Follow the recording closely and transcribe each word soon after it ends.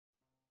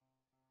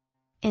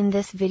In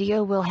this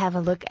video we'll have a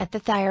look at the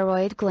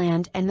thyroid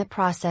gland and the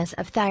process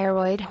of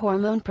thyroid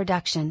hormone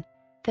production.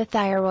 The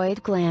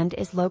thyroid gland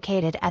is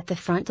located at the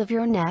front of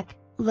your neck,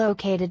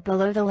 located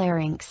below the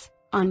larynx,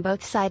 on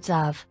both sides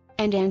of,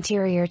 and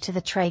anterior to the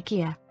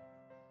trachea.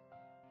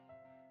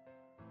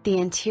 The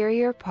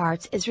anterior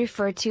part is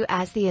referred to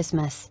as the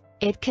isthmus.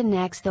 It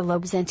connects the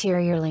lobes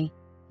anteriorly.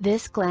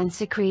 This gland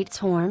secretes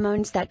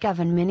hormones that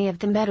govern many of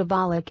the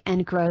metabolic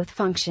and growth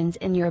functions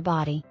in your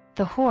body.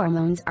 The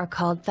hormones are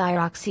called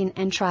thyroxine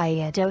and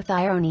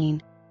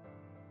triiodothyronine,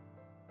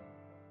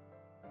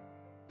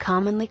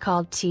 commonly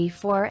called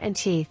T4 and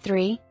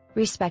T3,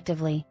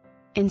 respectively.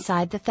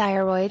 Inside the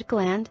thyroid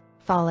gland,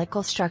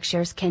 follicle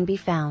structures can be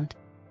found.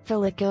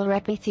 Follicular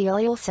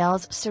epithelial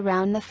cells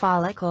surround the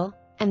follicle,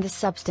 and the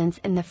substance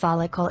in the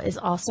follicle is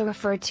also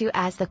referred to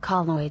as the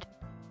colloid.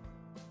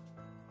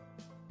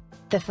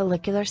 The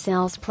follicular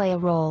cells play a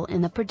role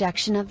in the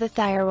production of the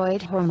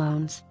thyroid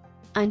hormones.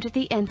 Under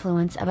the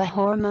influence of a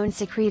hormone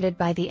secreted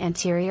by the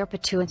anterior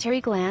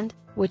pituitary gland,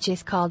 which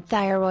is called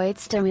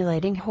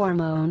thyroid-stimulating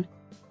hormone,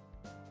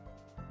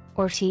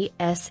 or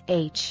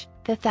TSH,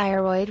 the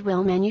thyroid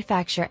will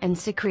manufacture and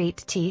secrete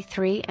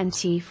T3 and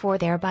T4,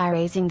 thereby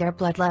raising their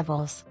blood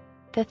levels.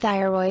 The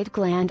thyroid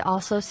gland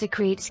also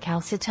secretes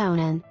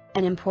calcitonin,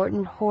 an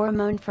important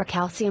hormone for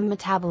calcium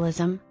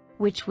metabolism,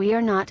 which we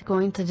are not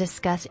going to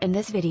discuss in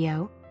this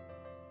video.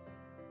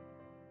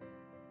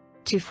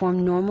 To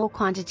form normal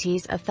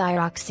quantities of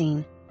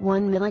thyroxine,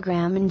 1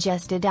 mg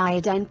ingested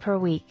iodine per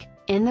week,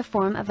 in the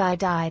form of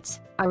iodides,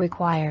 are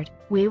required.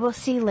 We will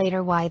see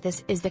later why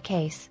this is the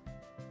case.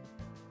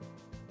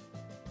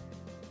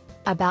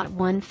 About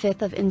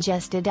 1/5 of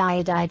ingested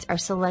iodides are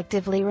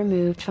selectively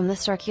removed from the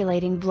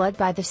circulating blood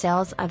by the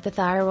cells of the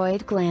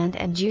thyroid gland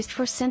and used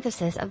for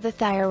synthesis of the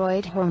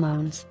thyroid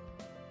hormones.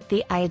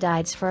 The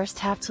iodides first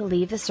have to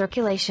leave the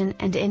circulation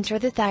and enter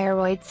the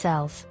thyroid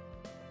cells.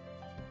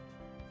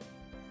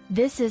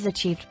 This is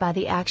achieved by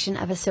the action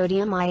of a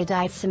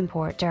sodium-iodide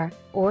symporter,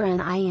 or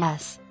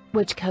NIS,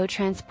 which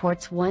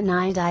co-transports one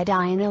iodide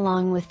ion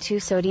along with 2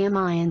 sodium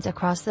ions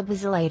across the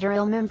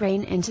basolateral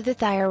membrane into the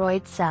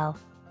thyroid cell.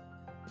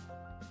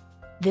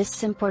 This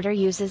symporter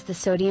uses the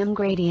sodium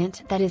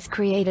gradient that is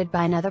created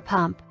by another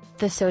pump,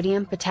 the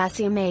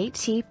sodium-potassium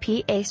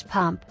ATPase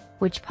pump,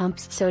 which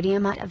pumps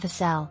sodium out of the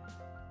cell.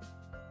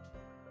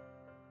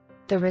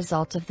 The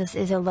result of this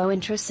is a low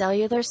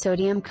intracellular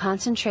sodium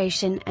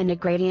concentration and a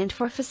gradient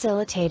for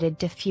facilitated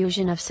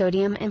diffusion of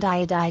sodium and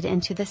iodide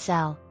into the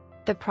cell.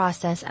 The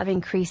process of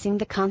increasing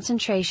the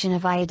concentration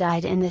of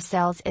iodide in the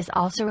cells is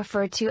also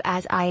referred to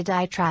as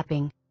iodide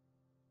trapping.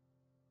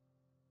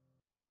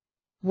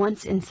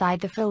 Once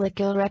inside the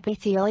follicular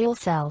epithelial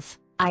cells,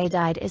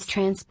 iodide is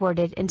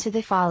transported into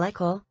the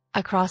follicle,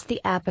 across the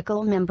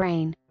apical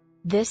membrane.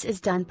 This is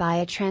done by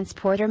a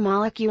transporter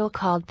molecule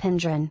called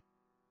pindrin.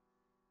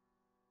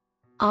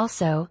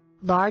 Also,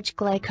 large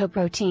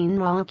glycoprotein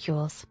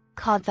molecules,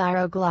 called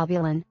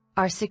thyroglobulin,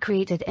 are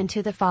secreted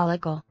into the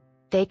follicle.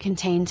 They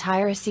contain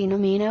tyrosine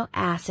amino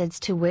acids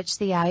to which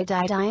the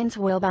iodide ions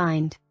will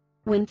bind.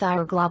 When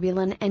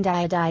thyroglobulin and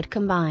iodide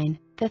combine,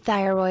 the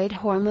thyroid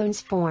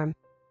hormones form.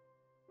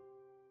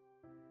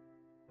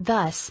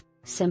 Thus,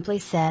 simply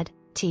said,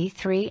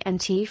 T3 and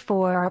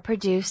T4 are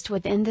produced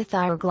within the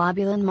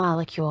thyroglobulin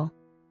molecule.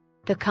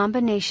 The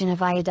combination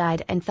of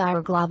iodide and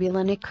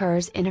thyroglobulin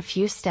occurs in a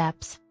few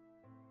steps.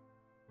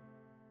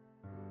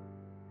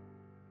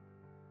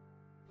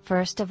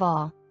 First of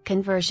all,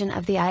 conversion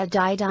of the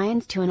iodide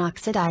ions to an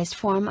oxidized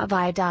form of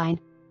iodine.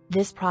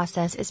 This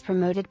process is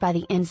promoted by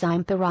the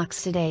enzyme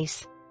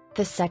peroxidase.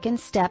 The second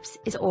step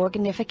is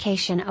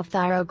organification of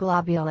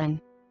thyroglobulin,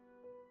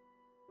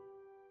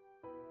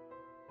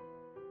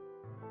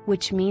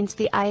 which means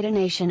the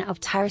iodination of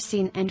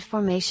tyrosine and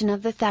formation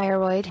of the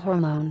thyroid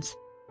hormones.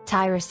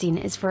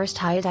 Tyrosine is first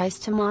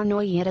iodized to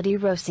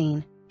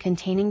monoiodide-rosine,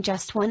 containing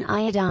just 1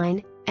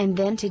 iodine, and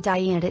then to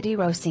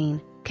diiodide-rosine,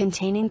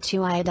 containing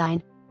 2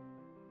 iodine.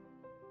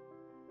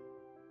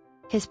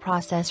 His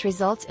process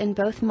results in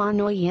both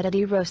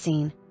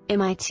monoiodide-rosine,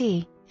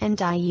 MIT, and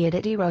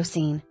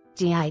diiodide-rosine,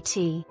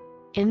 DIT.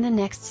 In the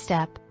next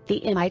step,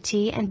 the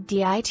MIT and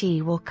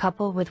DIT will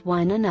couple with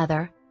one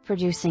another,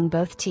 producing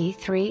both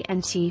T3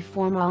 and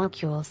T4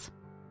 molecules,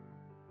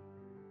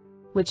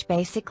 which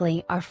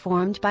basically are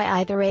formed by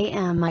either a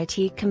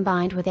MIT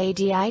combined with a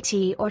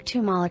DIT or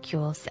 2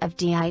 molecules of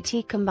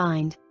DIT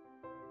combined.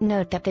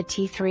 Note that the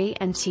T3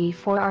 and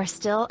T4 are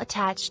still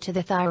attached to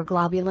the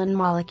thyroglobulin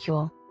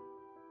molecule.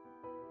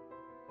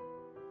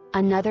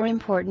 Another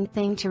important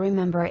thing to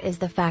remember is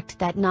the fact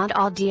that not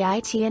all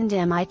DIT and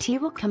MIT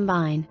will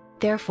combine,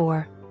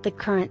 therefore, the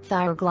current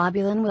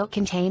thyroglobulin will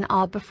contain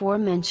all before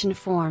mentioned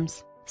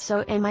forms.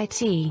 So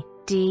MIT,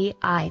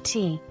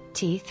 DIT,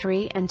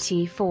 T3 and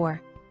T4.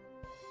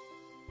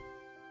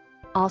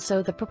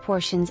 Also the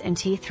proportions in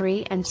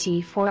T3 and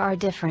T4 are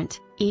different.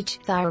 Each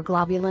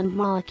thyroglobulin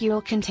molecule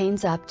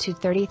contains up to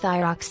 30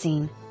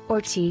 thyroxine,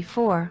 or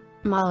T4,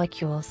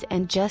 molecules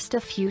and just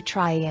a few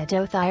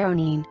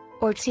triiodothyronine,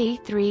 or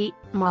T3,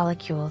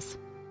 molecules.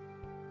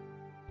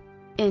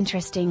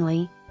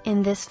 Interestingly,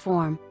 in this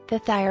form, the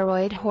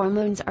thyroid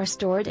hormones are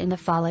stored in the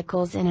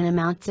follicles in an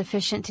amount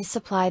sufficient to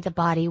supply the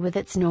body with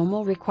its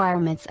normal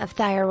requirements of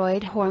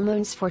thyroid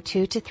hormones for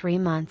 2 to 3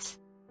 months.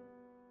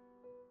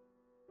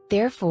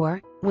 Therefore,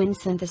 when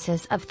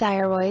synthesis of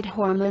thyroid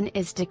hormone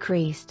is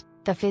decreased,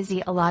 the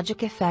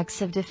physiologic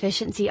effects of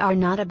deficiency are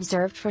not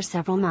observed for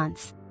several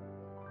months.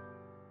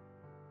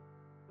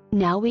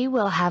 Now we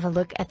will have a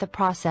look at the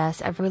process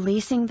of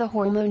releasing the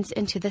hormones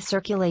into the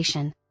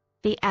circulation.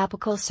 The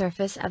apical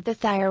surface of the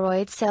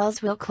thyroid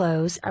cells will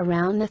close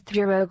around the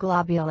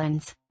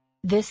thyroglobulins.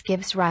 This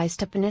gives rise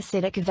to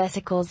panocytic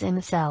vesicles in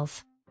the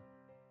cells.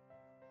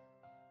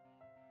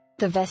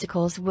 The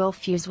vesicles will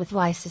fuse with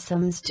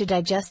lysosomes to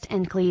digest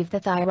and cleave the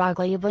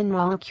thyroglobulin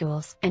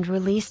molecules and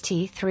release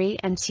T3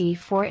 and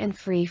T4 in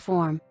free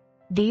form.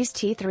 These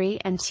T3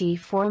 and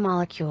T4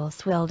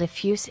 molecules will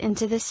diffuse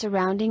into the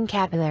surrounding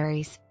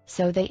capillaries,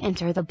 so they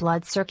enter the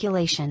blood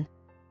circulation.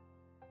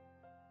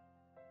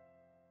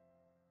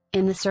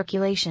 In the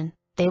circulation,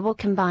 they will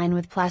combine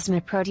with plasma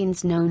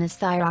proteins known as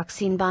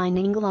thyroxine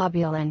binding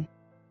globulin.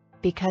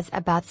 Because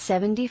about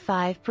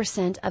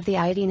 75% of the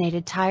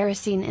iodinated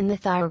tyrosine in the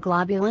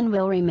thyroglobulin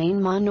will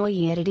remain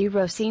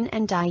monoiodide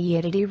and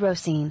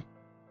diiodide.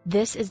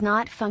 This is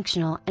not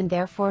functional and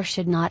therefore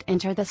should not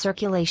enter the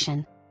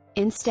circulation.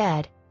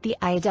 Instead, the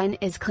iodine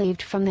is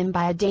cleaved from them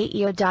by a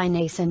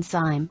deiodinase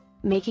enzyme,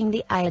 making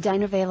the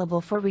iodine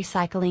available for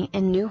recycling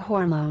in new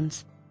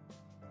hormones.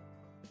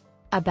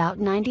 About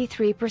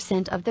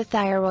 93% of the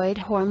thyroid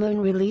hormone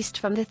released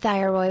from the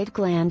thyroid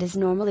gland is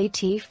normally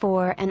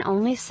T4 and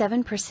only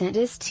 7%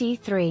 is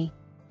T3.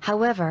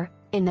 However,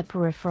 in the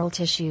peripheral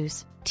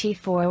tissues,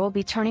 T4 will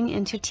be turning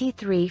into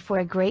T3 for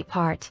a great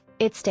part.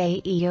 It's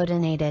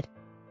deiodinated.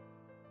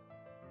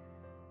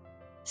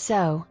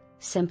 So,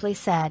 simply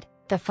said,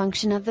 the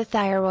function of the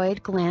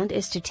thyroid gland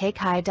is to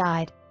take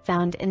iodide,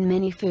 found in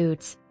many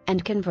foods,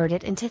 and convert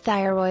it into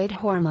thyroid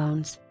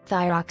hormones,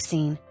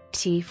 thyroxine,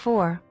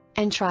 T4,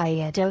 and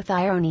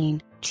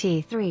triiodothyronine,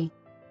 T3.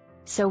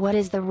 So what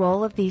is the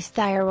role of these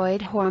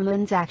thyroid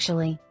hormones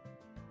actually?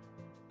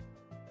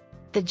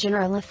 The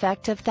general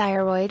effect of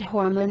thyroid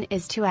hormone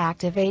is to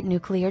activate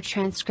nuclear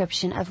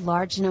transcription of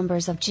large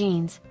numbers of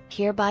genes,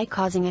 hereby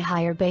causing a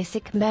higher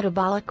basic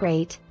metabolic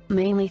rate,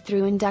 mainly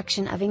through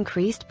induction of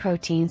increased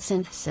protein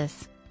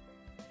synthesis.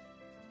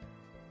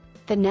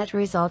 The net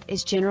result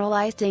is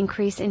generalized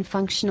increase in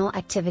functional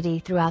activity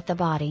throughout the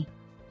body.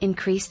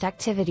 Increased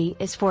activity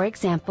is for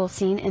example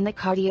seen in the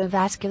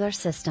cardiovascular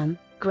system,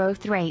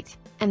 growth rate,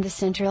 and the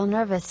central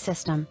nervous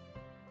system.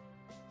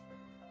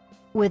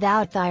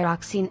 Without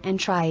thyroxine and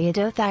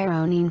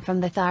triiodothyronine from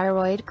the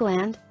thyroid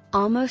gland,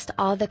 almost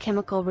all the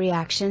chemical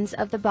reactions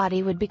of the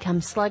body would become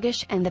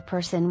sluggish and the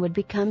person would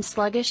become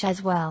sluggish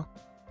as well.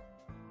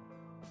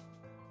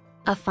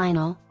 A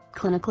final,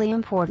 clinically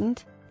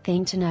important,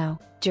 thing to know,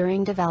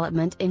 during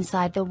development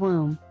inside the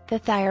womb, the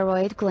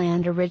thyroid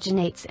gland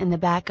originates in the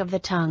back of the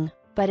tongue,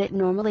 but it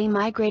normally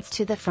migrates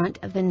to the front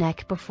of the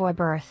neck before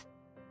birth.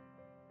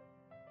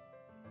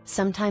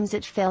 Sometimes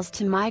it fails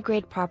to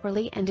migrate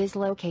properly and is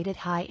located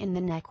high in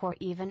the neck or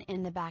even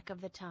in the back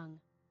of the tongue.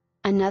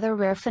 Another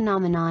rare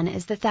phenomenon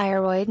is the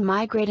thyroid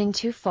migrating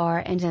too far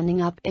and ending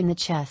up in the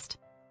chest.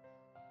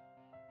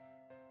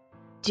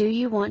 Do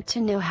you want to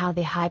know how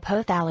the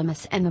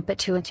hypothalamus and the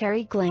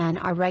pituitary gland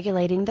are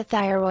regulating the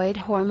thyroid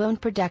hormone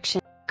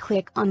production?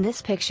 Click on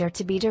this picture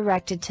to be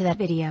directed to that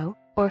video,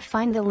 or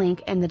find the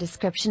link in the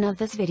description of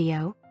this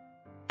video.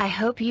 I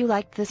hope you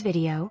liked this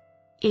video.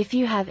 If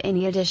you have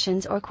any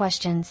additions or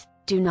questions,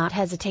 do not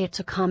hesitate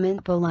to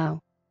comment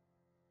below.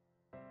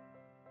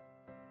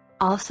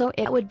 Also,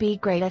 it would be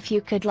great if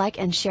you could like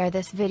and share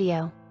this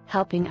video,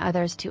 helping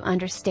others to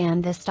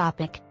understand this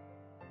topic.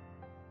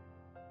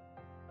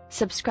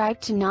 Subscribe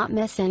to not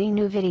miss any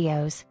new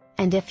videos,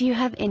 and if you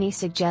have any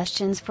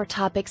suggestions for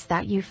topics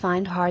that you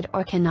find hard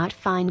or cannot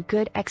find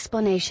good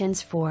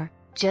explanations for,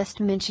 just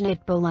mention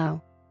it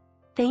below.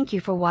 Thank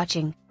you for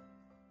watching.